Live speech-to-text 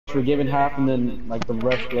we're giving half, and then like the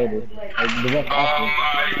rest later, like the rest after.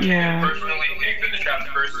 I Yeah. personally pay for the traps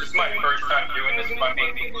first. This is my first time doing this, if I'm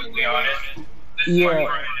being completely honest. This is my Yeah.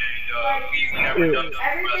 friend, and we've never done this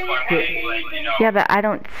before. That's why I'm paying, like, you know. Yeah, but I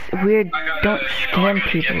don't. We don't I scam gotta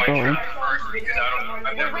people, get my Goalie. traps first because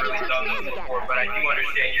I've never really done this before, but I do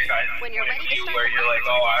understand you guys' point of view where you're like,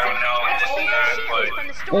 oh, I don't know, this and that, but.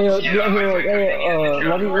 Hey,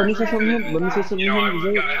 let me say something to him. Let me say something to You know, I him. would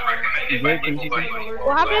recommend it by people, but,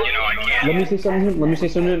 What happened? you know, I can't. Let me say something to him. Let me say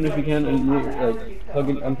something to him if you can. And you, like,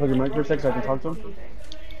 unplug your mic for a sec so I can talk to him.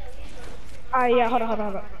 Yeah, hold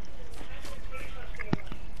on.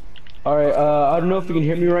 Alright, I don't know if you can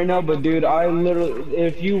hear me right now, but dude, I literally,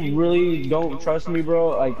 if you really don't trust me,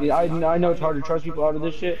 bro, like, I know it's hard to trust people out of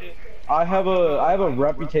this shit. I have a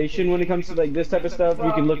reputation when it comes to like this type of stuff.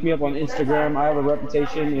 You can look me up on Instagram. I have a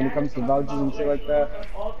reputation when it comes to vouchers and shit like that.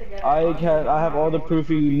 I have all the proof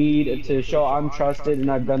you need to show I'm trusted,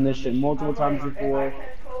 and I've done this shit multiple times before.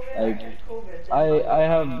 Like,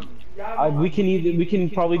 we can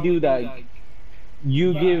probably do that.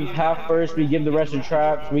 You give half first, we give the rest of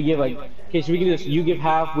traps. We give like, okay, so we give this. You give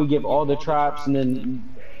half, we give all the traps, and then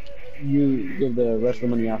you give the rest of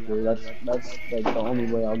the money after. That's like the only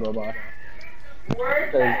way I'll go by.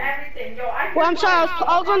 Well, I'm sorry.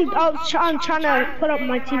 I was trying to put up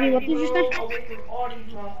my TV. What did you say?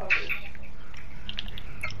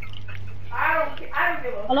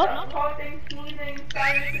 Hello?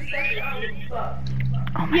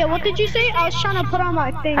 Yeah, what did you say? I was trying to put on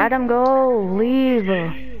my thing. Adam, go. Leave.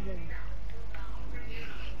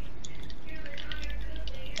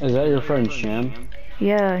 Is that your friend Shan?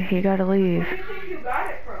 Yeah, you gotta leave.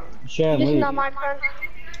 Shan, This is leave. not my friend.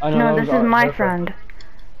 I know, No, that this was is my her friend.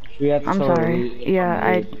 We have to I'm tell her to sorry. leave.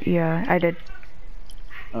 Yeah, I did.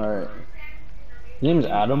 Alright. His name is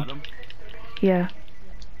Adam. Yeah.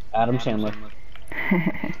 Adam Sandler.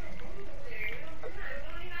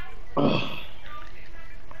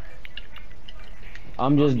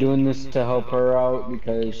 I'm just doing this to help her out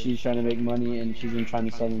because she's trying to make money and she's been trying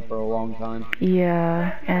to sell them for a long time.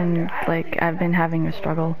 Yeah, and like I've been having a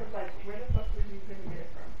struggle.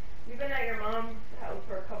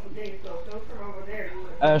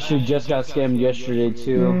 I actually just got scammed yesterday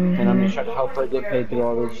too, and I'm just trying to help her get paid through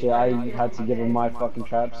all this shit. I had to give her my fucking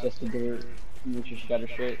traps just to get her, make sure she got her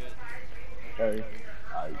shit. Sorry.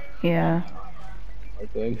 Yeah.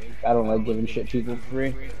 Okay. I don't like giving shit to people for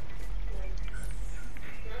free.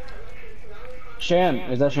 Shan,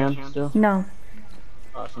 is that Shan still? No.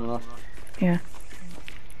 Oh, someone else. Yeah.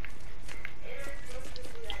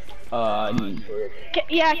 I need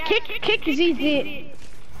Yeah, kick ZZ.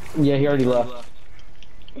 Yeah, he already left.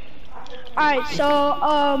 Alright, so,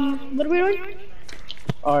 what are we doing?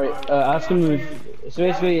 Alright, ask him if, so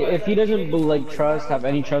basically, if he doesn't, like, have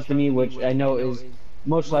any trust in me, which I know is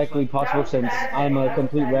most likely possible since I'm a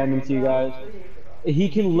complete random to you guys, he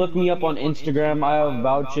can look me up on Instagram. I have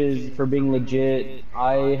vouchers for being legit.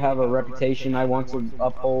 I have a reputation I want to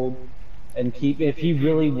uphold and keep. If he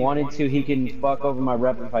really wanted to, he can fuck over my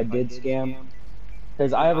rep if I did scam.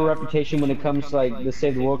 Because I have a reputation when it comes to, like, the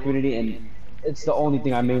Save the World community, and it's the only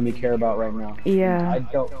thing I mainly care about right now. Yeah.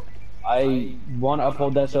 I want to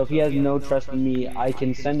uphold that, so if he has no trust in me, I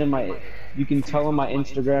can send him you can tell him my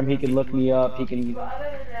Instagram, he can look me up,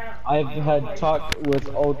 I've had talked with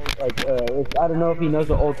old, I don't know if he knows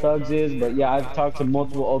what Old Thugs is, but yeah, I've talked to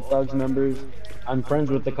multiple Old Thugs members. I'm friends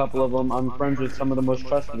with a couple of them, I'm friends with some of the most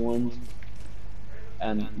trusted ones.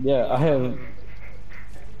 And yeah,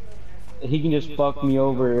 he can just fuck me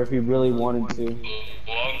over if he really wanted to.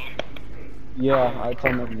 Yeah, I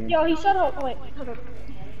told him. Yo, he said, wait, hold on.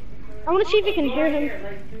 I want to see if we can hear him.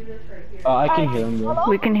 I can hear him, yeah.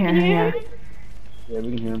 We can hear him, yeah. Yeah, we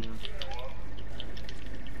can hear him.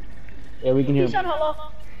 Yeah, we can hear He said him. hello.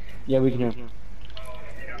 Yeah, we can hear him.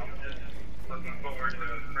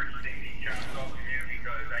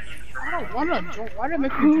 I don't wanna join. Why did it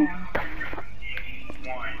make me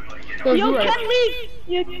join? Yo, Ken, leave!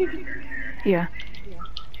 Yeah, Ken. Yeah.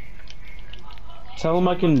 Tell him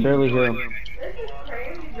I can barely hear him.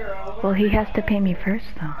 Well, he has to pay me first,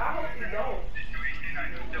 though.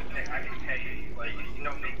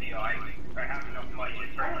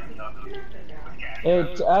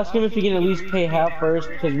 Hey, ask him if he can at least pay half first,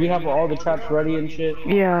 because we have all the traps ready and shit.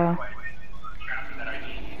 Yeah.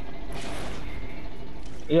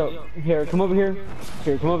 Yo, here, come over here.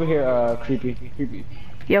 Here, come over here, creepy.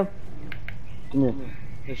 Yo. Come here.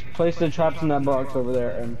 Just place the traps in that box over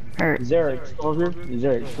there, and Xerix, come over here.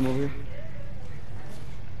 Xerix, come over here.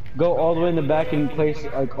 Go all the way in the back and place,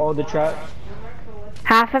 like, all the traps.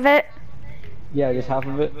 Half of it? Yeah, just half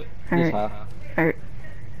of it. Just half. Alright.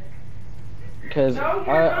 Cause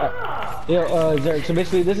Zerek, so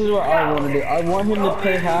basically this is what I want to do. I want him to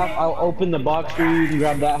pay half. I'll open the box for you. You can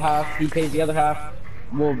grab that half. He pays the other half.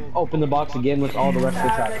 We'll open the box again with all the rest of the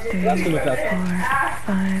tracks. That's gonna be 4,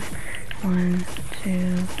 5. 1,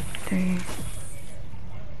 2, 3.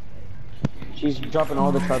 She's dropping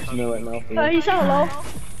all the traps in there right now. For you. He's on low.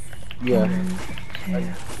 Yeah. 1,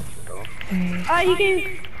 2, 3. You can.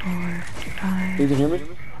 4, 5. You can hear me?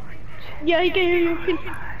 Yeah, he can hear you.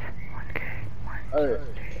 Alright.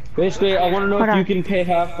 Basically, I want to know if you can pay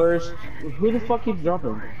half first. Who the fuck keeps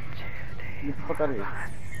dropping? Get the fuck out of here.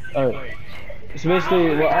 Alright. So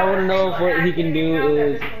basically, what I want to know if what he can do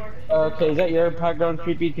is... Okay, is that your background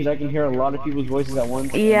creepy? Because I can hear a lot of people's voices at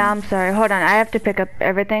once. Yeah, I'm sorry. Hold on, I have to pick up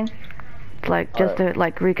everything. Like, just to,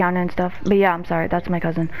 like, recount and stuff. But yeah, I'm sorry, that's my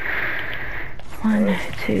cousin. 1,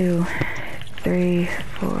 2, 3,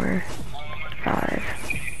 4, 5.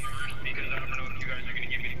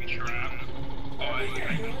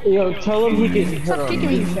 Yo, tell him he can... Stop kicking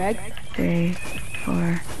me, you fag. 3,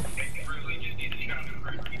 4,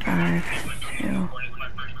 5, 2,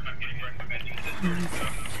 1,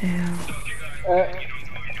 2,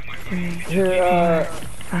 3, 4,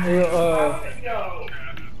 5.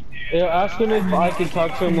 Ask him if I can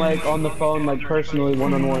talk to him, like, on the phone, like, personally,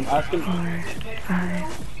 one-on-one. Ask him... 4,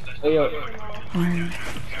 5. Yo, 1.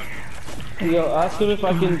 Yo, ask him if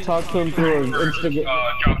I can talk to him through Instagram.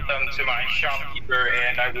 Drop them to my shopkeeper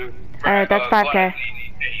and I will... Alright, that's 5K.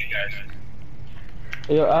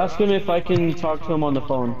 Yo, ask him if I can talk to him on the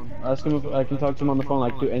phone. Ask him if I can talk to him on the phone,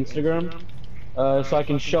 like, through Instagram. So I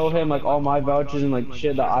can show him, like, all my vouchers and, like,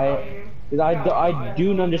 shit that I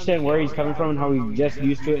do understand where he's coming from and how he's just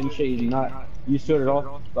used to it and shit. He's not used to it at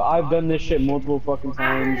all. But I've done this shit multiple fucking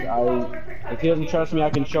times. If he doesn't trust me, I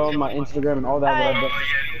can show him my Instagram and all that. I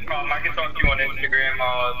can talk to you on Instagram.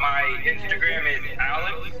 My Instagram is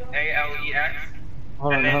Alex, A-L-E-X.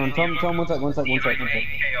 Hold on. Tell him one sec.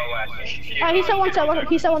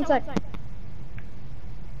 He said one sec.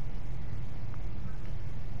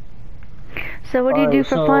 So what do you do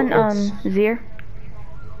for fun, Zier?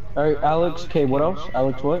 Alright, Alex, okay, what else?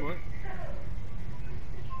 Alex what?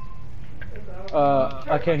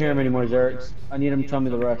 I can't hear him anymore, Zerek. I need him to tell me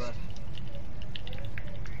the rest.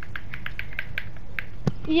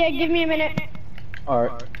 Yeah, give me a minute.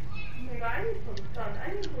 Alright.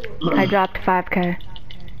 I dropped 5K.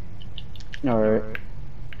 Alright.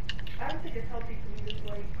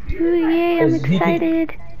 Ooh, yay, I'm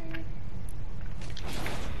excited.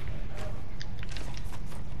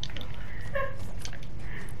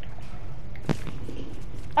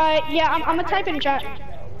 Yeah, I'm gonna type in chat.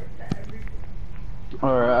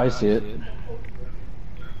 Alright, I see it.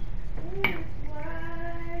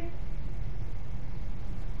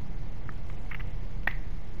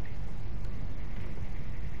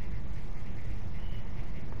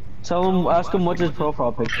 Ask him what's his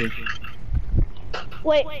profile picture.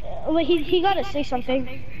 Wait, he gotta say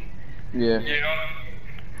something. Yeah.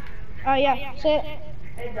 Yeah, say it.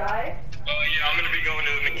 Yeah, I'm gonna be going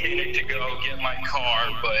to the mechanic to go get my car,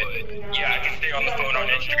 but yeah, I can stay on the phone on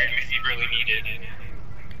Instagram if you really need it.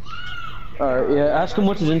 Alright, yeah, ask him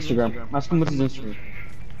what's his Instagram.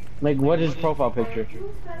 Like, what is his profile picture?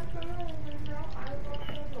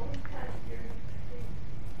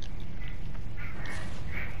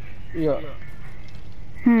 Yeah.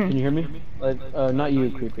 Can you hear me? Like, not you,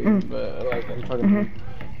 creepy, but like, I'm talking to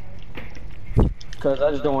you. Cause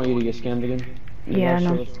I just don't want you to get scammed again. Yeah, I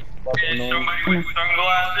know. And somebody with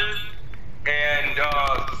sunglasses and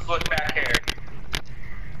slick back hair.